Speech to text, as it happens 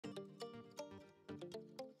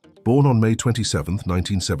Born on May 27,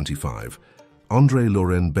 1975, André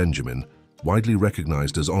Laurent Benjamin, widely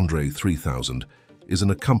recognized as André 3000, is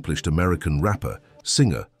an accomplished American rapper,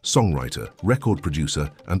 singer, songwriter, record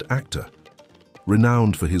producer, and actor.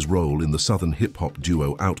 Renowned for his role in the southern hip-hop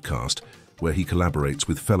duo Outkast, where he collaborates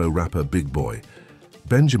with fellow rapper Big Boy,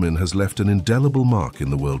 Benjamin has left an indelible mark in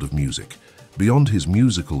the world of music. Beyond his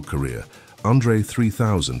musical career, André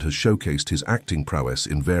 3000 has showcased his acting prowess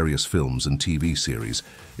in various films and TV series,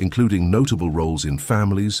 including notable roles in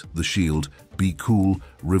Families, The Shield, Be Cool,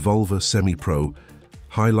 Revolver Semi-Pro,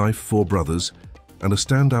 High Life, Four Brothers, and a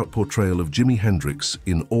standout portrayal of Jimi Hendrix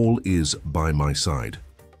in All Is By My Side.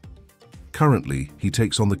 Currently, he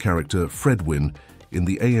takes on the character Fred Wynn in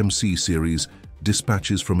the AMC series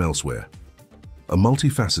Dispatches from Elsewhere. A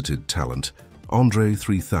multifaceted talent, André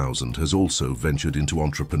 3000 has also ventured into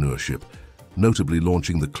entrepreneurship, notably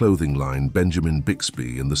launching the clothing line Benjamin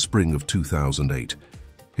Bixby in the spring of 2008.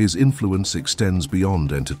 His influence extends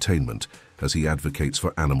beyond entertainment as he advocates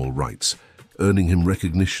for animal rights, earning him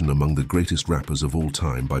recognition among the greatest rappers of all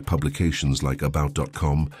time by publications like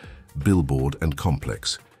About.com, Billboard, and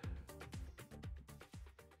Complex.